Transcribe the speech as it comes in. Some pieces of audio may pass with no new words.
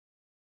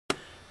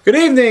Good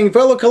evening,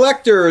 fellow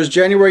collectors.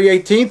 January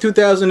 18th,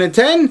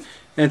 2010,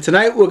 and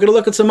tonight we're going to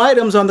look at some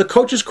items on the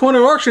Coach's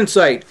Corner auction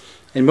site.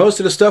 And most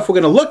of the stuff we're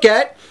going to look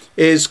at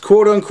is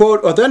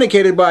quote-unquote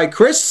authenticated by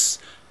Chris.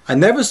 I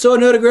never saw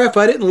an autograph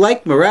I didn't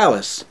like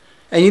Morales.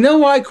 And you know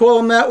why I call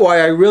him that? Why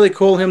I really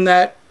call him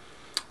that?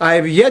 I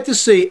have yet to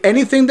see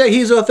anything that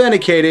he's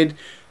authenticated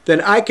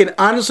that I can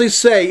honestly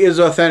say is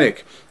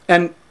authentic.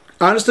 And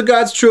honest to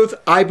God's truth,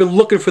 I've been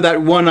looking for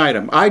that one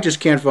item. I just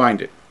can't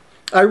find it.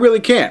 I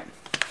really can't.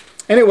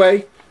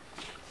 Anyway,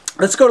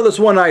 let's go to this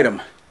one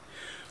item.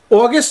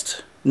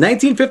 August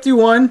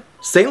 1951,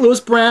 St.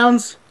 Louis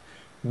Browns,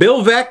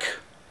 Bill Veeck,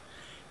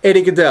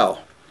 Eddie Gaedel.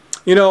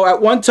 You know,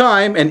 at one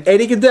time, an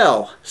Eddie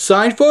Gaedel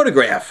signed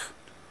photograph,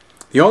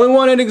 the only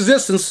one in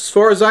existence as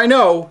far as I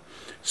know,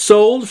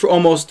 sold for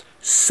almost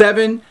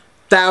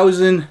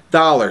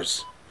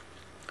 $7,000.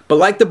 But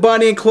like the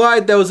Bonnie and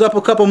Clyde that was up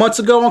a couple months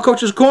ago on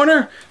Coach's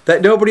Corner,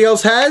 that nobody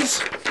else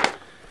has,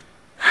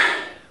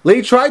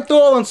 Lee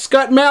Trithall and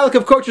Scott Malik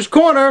of Coach's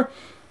Corner,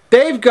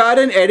 they've got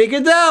an Eddie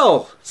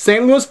Gaedel.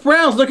 St. Louis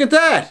Browns, look at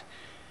that.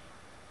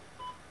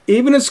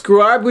 Even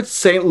inscribed with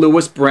St.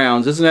 Louis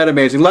Browns. Isn't that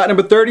amazing? Lot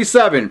number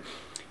 37.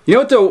 You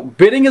know what the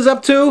bidding is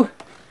up to?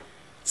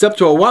 It's up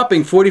to a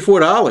whopping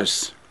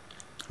 $44.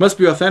 Must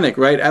be authentic,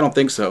 right? I don't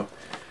think so.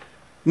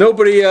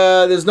 Nobody,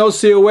 there's no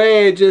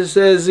COA. It just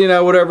says, you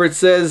know, whatever it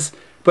says.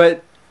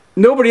 But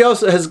nobody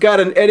else has got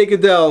an Eddie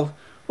Gaedel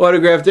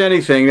autographed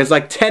anything. There's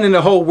like 10 in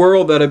the whole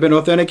world that have been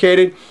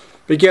authenticated.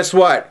 But guess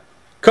what?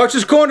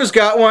 Coach's Corner's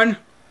got one.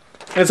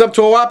 And it's up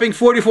to a whopping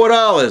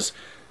 $44.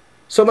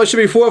 Something that should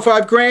be $4 or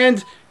 $5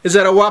 grand is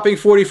at a whopping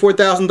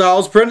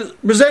 $44,000.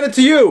 Presented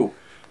to you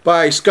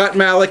by Scott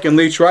Malik and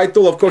Lee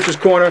Trithall of Coach's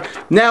Corner.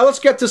 Now let's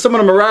get to some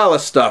of the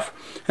Morales stuff.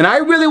 And I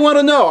really want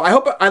to know.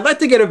 I'd like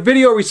to get a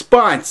video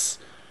response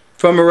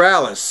from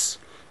Morales.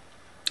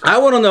 I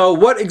want to know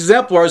what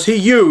exemplars he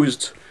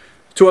used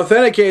to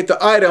authenticate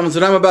the items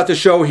that I'm about to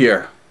show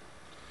here.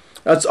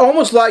 It's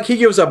almost like he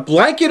gives a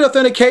blanket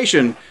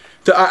authentication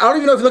to, I don't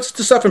even know if he looks at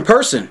the stuff in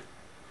person.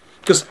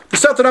 Because the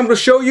stuff that I'm going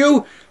to show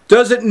you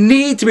doesn't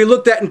need to be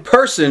looked at in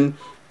person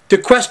to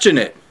question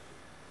it.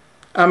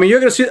 I mean, you're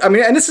going to see, and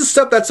this is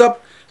stuff that's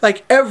up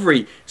like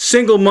every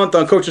single month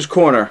on Coach's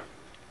Corner.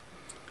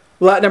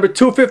 Lot number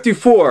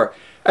 254,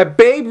 a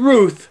Babe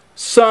Ruth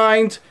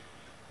signed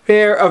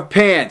pair of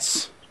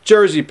pants,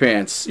 jersey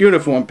pants,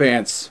 uniform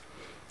pants.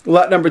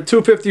 Lot number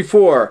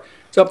 254.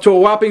 It's up to a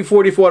whopping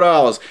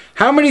 $44.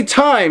 How many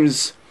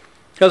times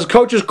has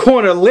Coach's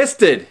Corner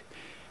listed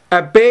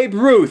a Babe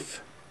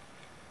Ruth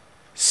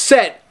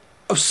set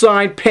of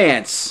signed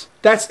pants?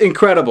 That's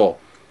incredible.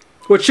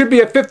 What should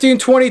be a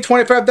 $15,000,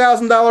 $20,000,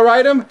 $25,000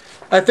 item,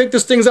 I think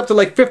this thing's up to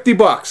like 50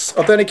 bucks.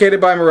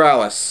 Authenticated by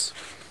Morales.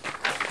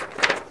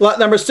 Lot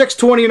number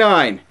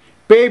 629.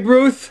 Babe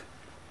Ruth,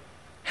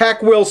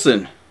 Hack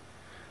Wilson.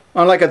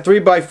 On like a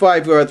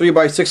 3x5 or a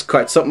 3x6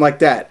 cut, something like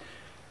that.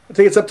 I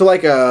think it's up to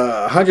like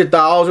 $100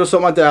 or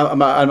something like that. I'm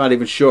not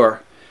even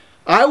sure.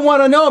 I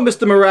want to know,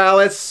 Mr.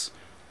 Morales,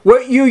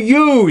 what you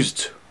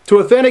used to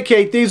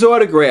authenticate these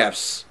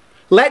autographs.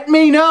 Let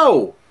me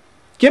know.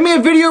 Give me a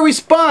video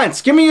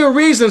response. Give me your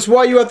reasons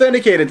why you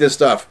authenticated this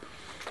stuff.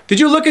 Did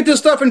you look at this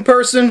stuff in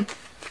person?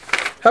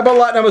 How about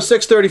lot number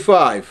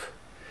 635?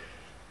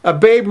 A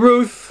Babe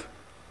Ruth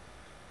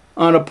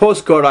on a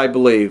postcard, I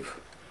believe.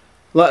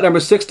 Lot number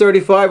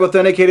 635,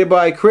 authenticated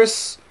by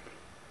Chris.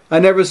 I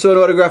never saw an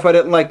autograph I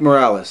didn't like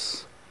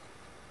Morales.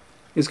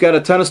 He's got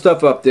a ton of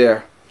stuff up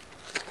there.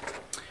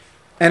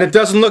 And it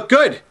doesn't look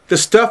good. The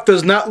stuff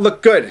does not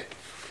look good.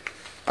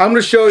 I'm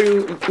going to show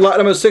you lot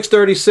number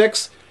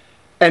 636.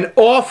 An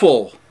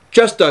awful,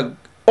 just a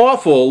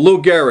awful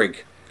Lou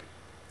Gehrig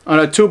on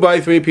a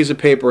 2x3 piece of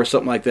paper or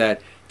something like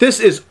that. This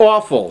is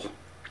awful.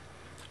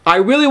 I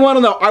really want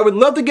to know. I would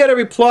love to get a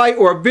reply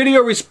or a video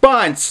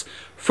response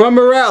from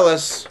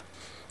Morales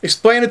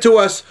explaining to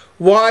us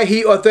why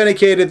he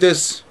authenticated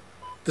this,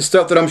 the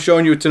stuff that I'm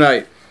showing you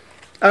tonight.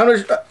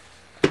 I'm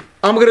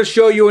going to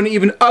show you an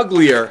even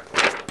uglier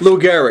Lou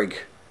Gehrig.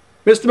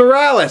 Mr.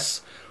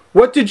 Morales,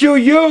 what did you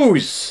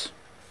use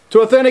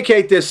to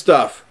authenticate this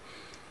stuff?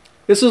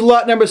 This is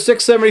lot number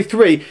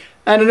 673.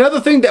 And another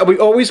thing that we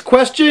always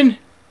question,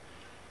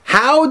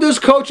 how does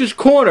Coach's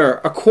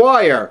Corner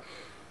acquire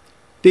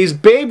these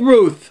Babe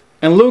Ruth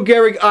and Lou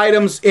Gehrig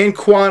items in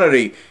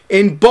quantity,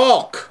 in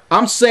bulk?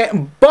 I'm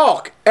saying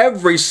bulk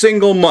every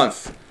single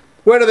month.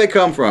 Where do they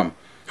come from?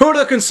 Who are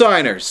the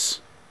consigners?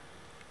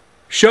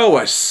 Show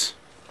us.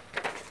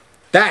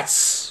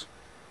 That's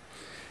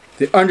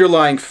the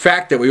underlying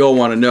fact that we all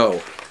want to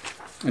know.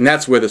 And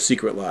that's where the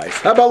secret lies.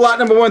 How about lot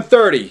number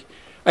 130?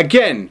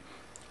 Again,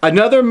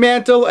 another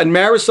Mantle and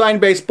Maris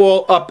signed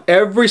baseball up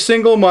every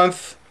single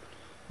month.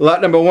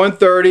 Lot number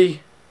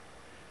 130.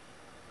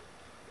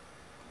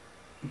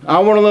 I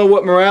want to know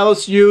what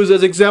Morales used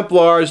as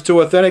exemplars to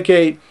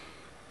authenticate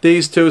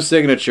these two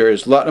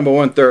signatures. Lot number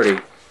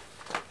 130.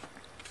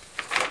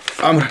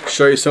 I'm going to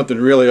show you something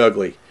really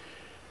ugly.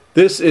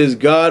 This is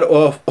god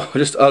awful,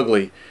 just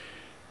ugly.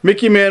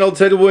 Mickey Mantle,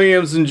 Ted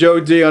Williams, and Joe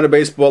D on a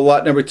baseball,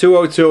 lot number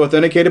 202,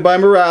 authenticated by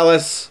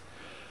Morales.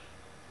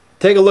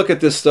 Take a look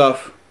at this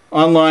stuff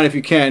online if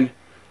you can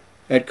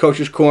at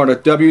Coach's Corner,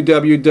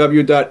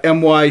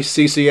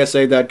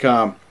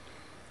 www.myccsa.com.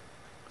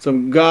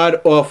 Some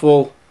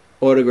god-awful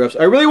autographs.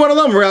 I really want to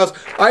love Morales.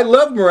 I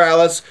love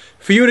Morales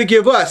for you to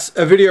give us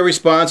a video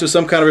response or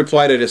some kind of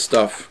reply to this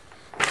stuff.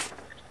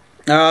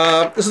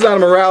 This is not a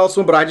Morales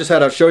one, but I just had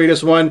to show you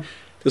this one.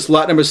 This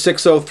lot number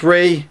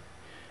 603.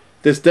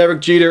 This Derek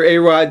Jeter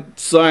A-Rod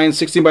signed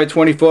 16 by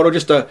 20 photo.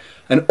 Just an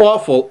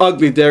awful,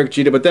 ugly Derek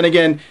Jeter. But then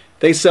again,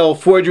 they sell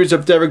forgeries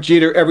of Derek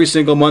Jeter every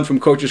single month from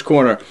Coach's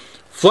Corner.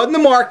 Flooding the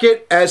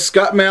market, as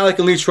Scott Malik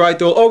and Lee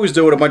Trite will always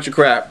do with a bunch of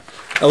crap.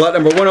 Lot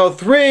number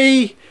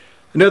 103.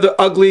 Another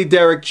ugly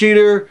Derek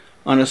Jeter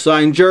on a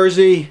signed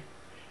jersey.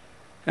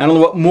 I don't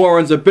know what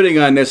morons are bidding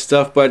on this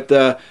stuff, but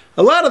a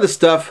lot of the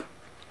stuff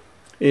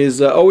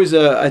is always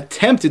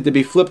attempted to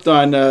be flipped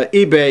on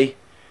eBay.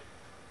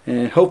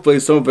 And hopefully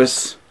some of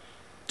us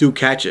do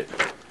catch it.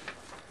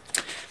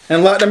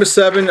 And lot number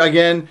 7,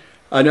 again,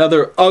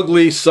 another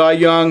ugly Cy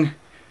Young.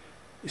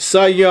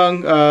 Cy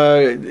Young,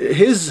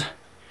 his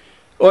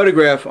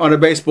autograph on a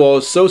baseball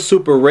is so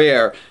super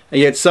rare, and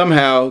yet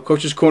somehow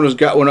Coach's Corner's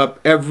got one up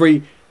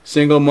every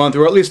single month,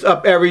 or at least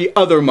up every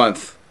other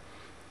month.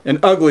 An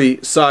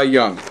ugly Cy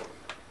Young.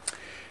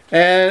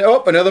 And,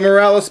 oh, another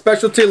Morales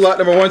specialty, lot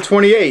number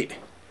 128.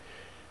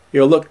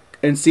 You'll look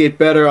and see it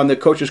better on the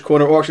Coach's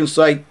Corner auction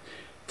site.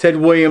 Ted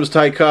Williams,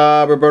 Ty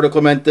Cobb, Roberto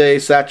Clemente,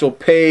 Satchel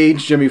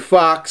Paige, Jimmy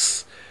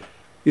Fox.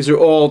 These are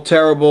all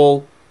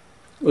terrible.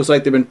 Looks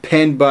like they've been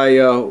penned by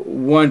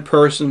one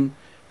person,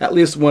 at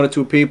least 1 or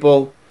 2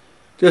 people.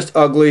 Just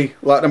ugly.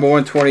 Lot number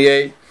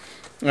 128.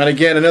 And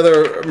again,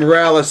 another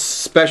Morales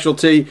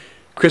specialty.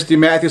 Christy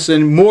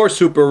Mathewson, more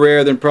super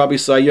rare than probably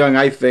Cy Young,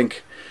 I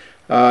think.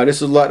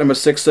 This is lot number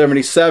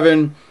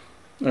 677.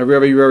 A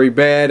very, very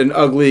bad and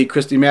ugly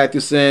Christy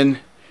Mathewson.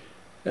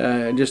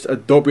 Just a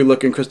dopey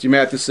looking Christy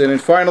Mathewson.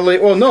 And finally,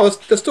 well, no,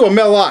 let's do a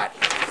Mel Ott.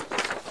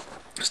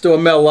 Let's do a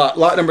Mel Ott.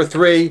 Lot number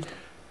 3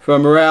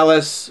 from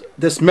Morales.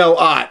 This Mel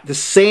Ott, the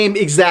same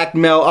exact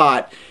Mel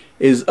Ott,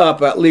 is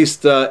up at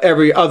least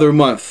every other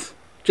month.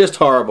 Just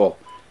horrible.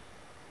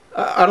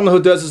 I don't know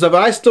who does this stuff,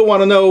 but I still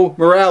want to know,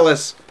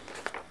 Morales,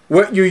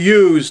 what you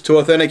use to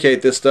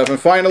authenticate this stuff. And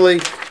finally,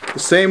 the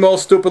same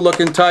old stupid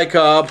looking Ty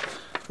Cobb,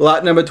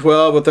 lot number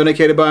 12,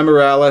 authenticated by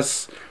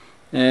Morales.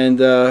 And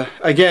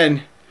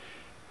again,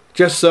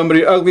 just some of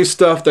the ugly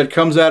stuff that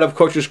comes out of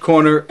Coach's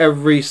Corner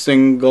every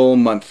single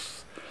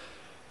month.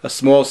 A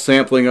small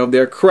sampling of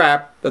their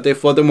crap that they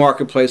flood the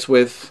marketplace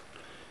with,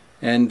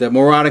 and the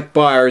moronic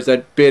buyers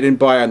that bid and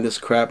buy on this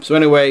crap. So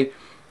anyway,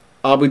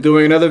 I'll be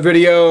doing another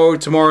video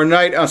tomorrow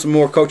night on some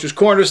more Coach's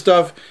Corner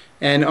stuff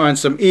and on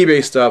some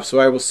eBay stuff. So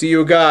I will see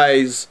you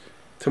guys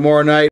tomorrow night.